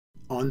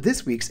On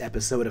this week's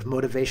episode of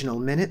Motivational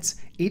Minutes,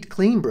 Eat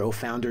Clean Bro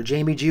founder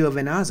Jamie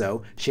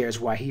Giovinazzo shares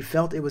why he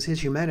felt it was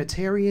his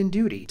humanitarian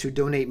duty to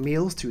donate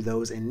meals to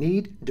those in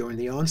need during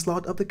the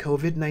onslaught of the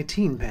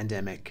COVID-19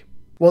 pandemic.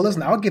 Well,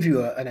 listen, I'll give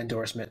you an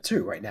endorsement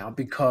too right now,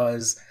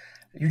 because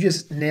you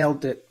just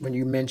nailed it when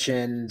you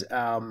mentioned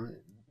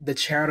the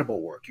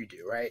charitable work you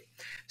do, right?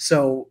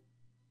 So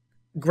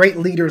great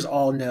leaders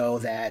all know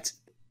that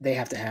they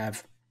have to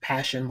have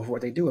passion for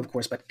what they do, of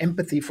course, but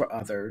empathy for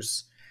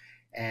others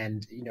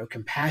and,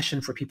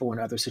 compassion for people in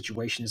other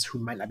situations who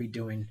might not be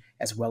doing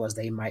as well as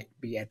they might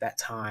be at that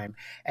time.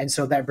 And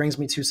so that brings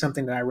me to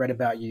something that I read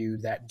about you,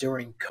 that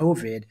during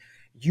COVID,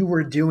 you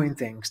were doing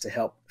things to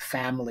help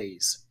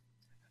families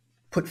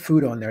put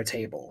food on their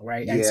table,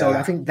 right? And so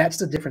I think that's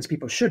the difference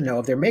people should know.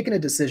 If they're making a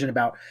decision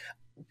about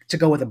to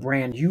go with a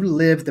brand, you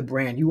live the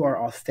brand, you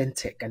are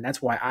authentic. And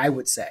that's why I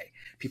would say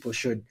people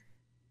should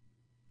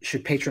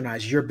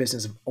patronize your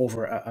business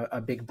over a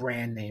big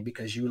brand name,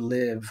 because you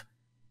live,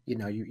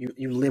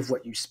 you live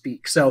what you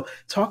speak. So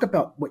talk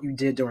about what you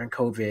did during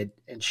COVID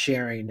and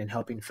sharing and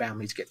helping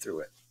families get through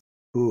it.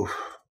 Ooh,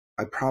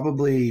 I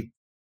probably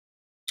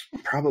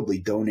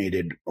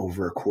donated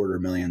over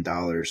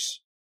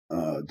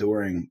 $250,000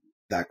 during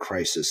that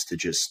crisis to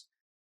just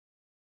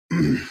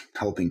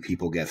helping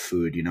people get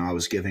food. I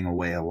was giving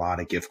away a lot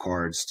of gift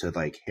cards to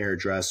like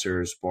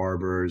hairdressers,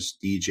 barbers,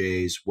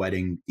 DJs,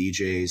 wedding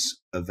DJs,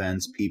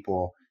 events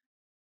people.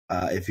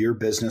 If your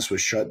business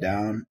was shut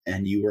down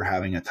and you were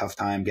having a tough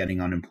time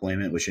getting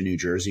unemployment, which in New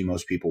Jersey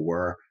most people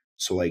were,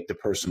 so like the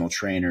personal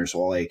trainers,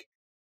 or like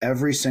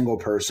every single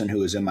person who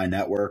was in my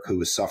network who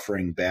was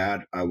suffering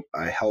bad, I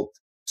helped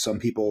some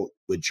people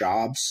with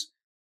jobs,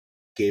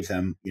 gave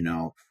them,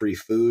 free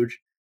food.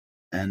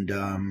 And,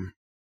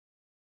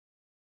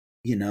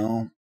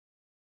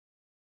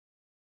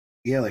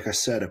 like I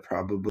said,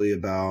 probably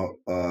about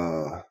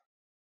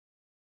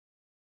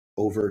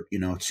over,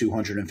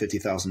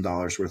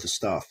 $250,000 worth of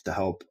stuff to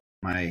help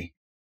my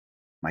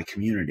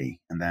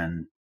community. And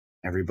then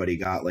everybody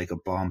got like a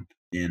bump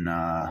in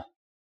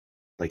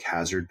like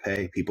hazard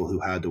pay, people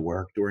who had to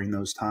work during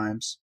those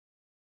times.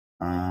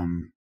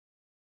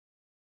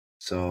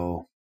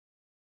 So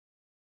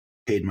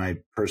paid my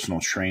personal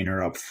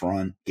trainer up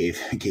front, gave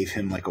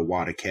him like a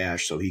wad of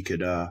cash so he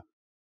could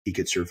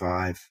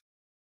survive.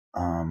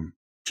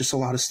 Just a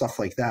lot of stuff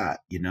like that,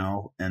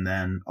 and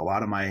then a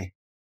lot of my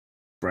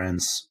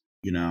friends,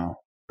 who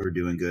are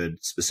doing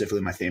good,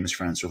 specifically my famous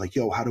friends, are like,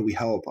 yo, how do we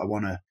help? I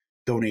want to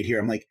donate here.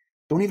 I'm like,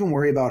 don't even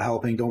worry about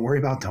helping. Don't worry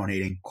about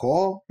donating.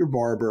 Call your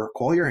barber,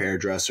 call your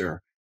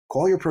hairdresser,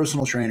 call your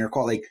personal trainer,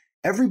 call like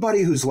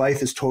everybody whose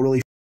life is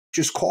totally,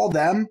 just call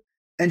them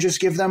and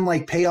just give them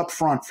like pay up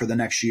front for the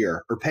next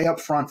year or pay up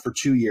front for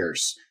 2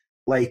 years.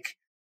 Like,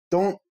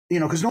 don't,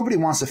 because nobody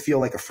wants to feel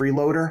like a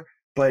freeloader,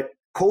 but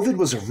COVID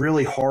was a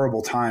really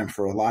horrible time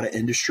for a lot of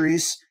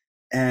industries.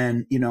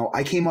 And,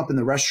 I came up in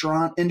the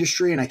restaurant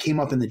industry and I came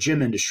up in the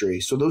gym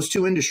industry. So those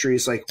two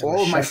industries, like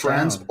all of my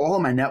friends, all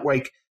of my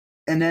network,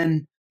 and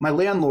then my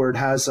landlord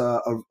has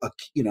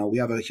we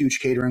have a huge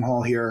catering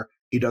hall here.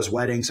 He does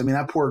weddings. I mean,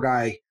 that poor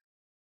guy,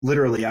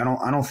 literally, I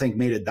don't think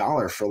made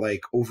 $1 for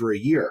like over a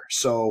year.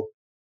 So,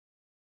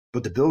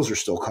 but the bills are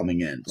still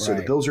coming in. So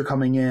the bills are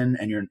coming in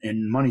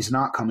and money's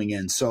not coming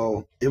in.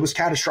 So it was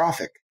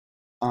catastrophic.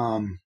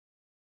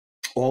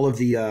 All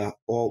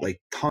like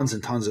tons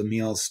and tons of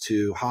meals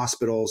to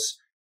hospitals,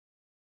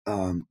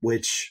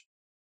 which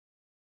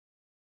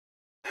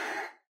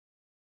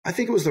I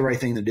think it was the right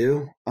thing to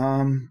do.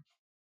 Absolutely.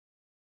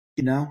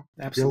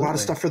 Did a lot of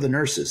stuff for the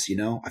nurses,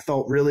 I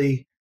felt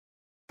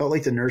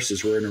like the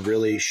nurses were in a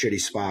really shitty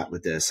spot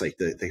with this. Like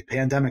the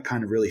pandemic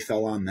kind of really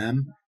fell on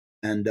them.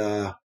 And,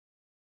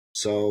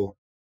 so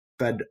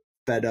fed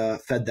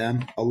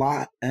them a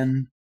lot.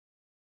 And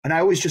I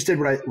always just did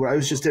what I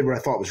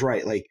thought was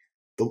right. Like,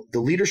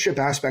 the leadership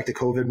aspect of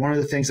COVID, one of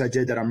the things I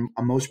did that I'm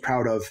most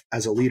proud of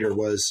as a leader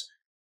was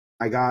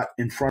I got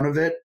in front of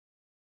it.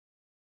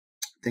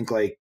 I think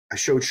like I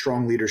showed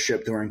strong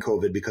leadership during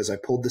COVID because I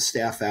pulled the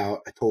staff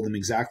out. I told them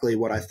exactly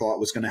what I thought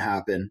was going to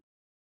happen.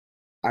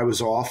 I was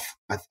off.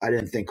 I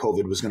didn't think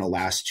COVID was going to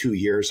last 2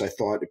 years. I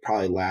thought it'd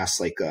probably last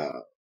like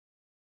a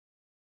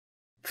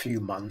few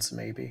months,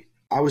 maybe.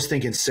 I was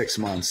thinking 6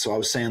 months. So I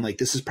was saying like,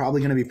 this is probably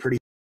going to be pretty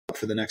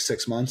for the next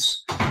 6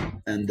 months.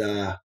 And,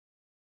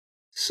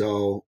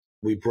 so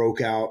we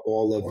broke out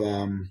all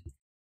of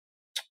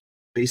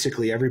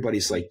basically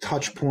everybody's like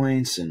touch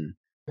points and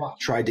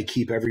tried to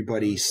keep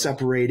everybody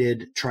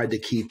separated, tried to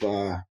keep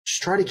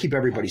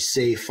everybody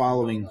safe,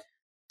 following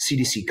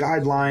CDC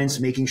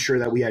guidelines, making sure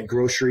that we had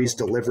groceries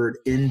delivered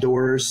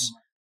indoors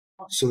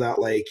so that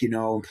like,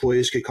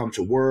 employees could come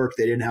to work.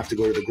 They didn't have to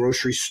go to the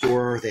grocery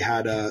store. They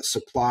had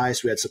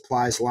supplies. We had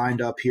supplies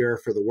lined up here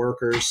for the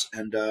workers,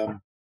 and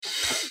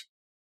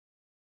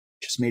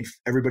just made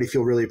everybody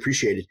feel really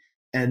appreciated.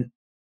 And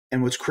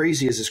what's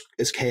crazy is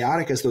as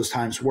chaotic as those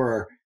times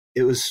were,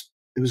 it was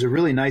a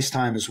really nice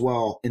time as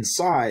well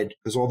inside,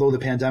 because although the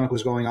pandemic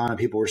was going on and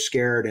people were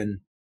scared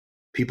and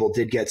people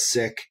did get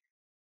sick,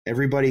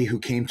 everybody who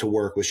came to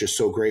work was just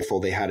so grateful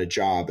they had a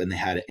job and they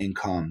had an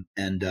income,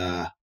 and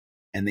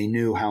they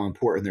knew how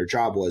important their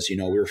job was. You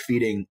know, we were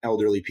feeding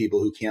elderly people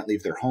who can't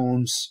leave their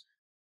homes.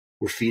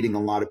 We're feeding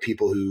a lot of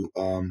people who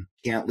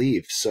can't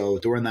leave. So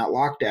during that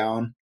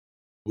lockdown,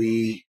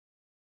 we,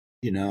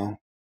 you know,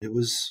 there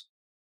was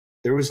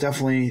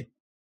definitely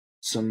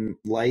some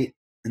light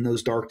in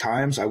those dark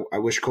times. I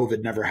wish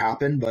COVID never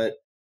happened, but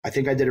I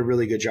think I did a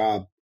really good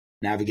job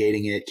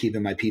navigating it,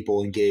 keeping my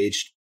people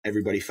engaged.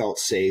 Everybody felt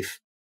safe.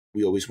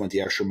 We always went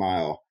the extra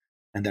mile.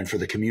 And then for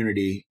the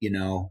community, you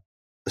know,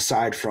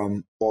 aside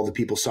from all the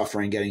people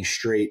suffering, getting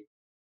straight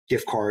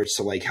gift cards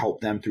to like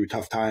help them through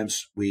tough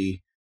times,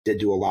 we did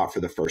do a lot for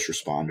the first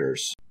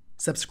responders.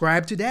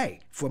 Subscribe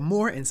today for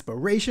more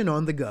inspiration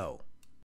on the go.